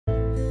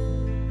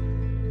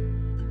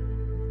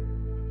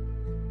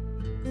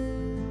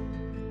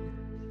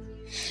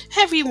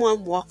Hey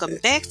everyone, welcome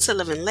back to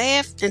Live and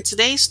Laugh. And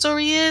today's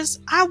story is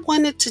I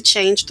wanted to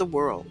change the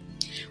world.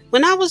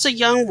 When I was a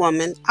young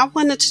woman, I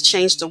wanted to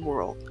change the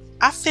world.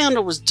 I found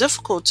it was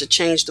difficult to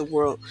change the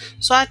world,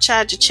 so I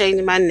tried to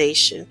change my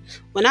nation.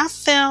 When I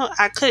found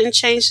I couldn't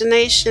change the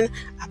nation,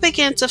 I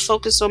began to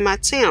focus on my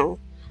town.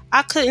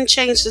 I couldn't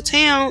change the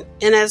town,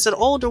 and as an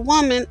older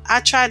woman, I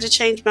tried to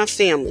change my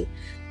family.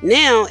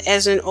 Now,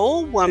 as an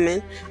old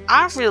woman,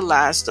 I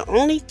realized the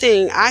only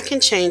thing I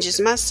can change is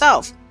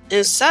myself.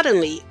 And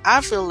suddenly,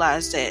 I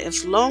realized that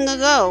if long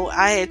ago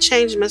I had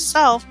changed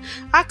myself,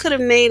 I could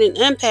have made an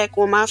impact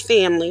on my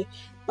family.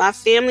 My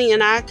family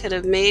and I could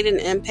have made an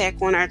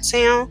impact on our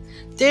town.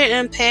 Their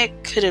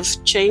impact could have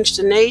changed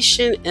the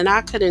nation, and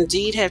I could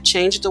indeed have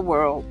changed the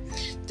world.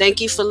 Thank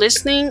you for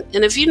listening.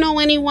 And if you know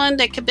anyone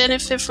that could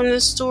benefit from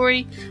this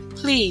story,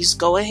 please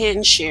go ahead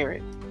and share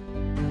it.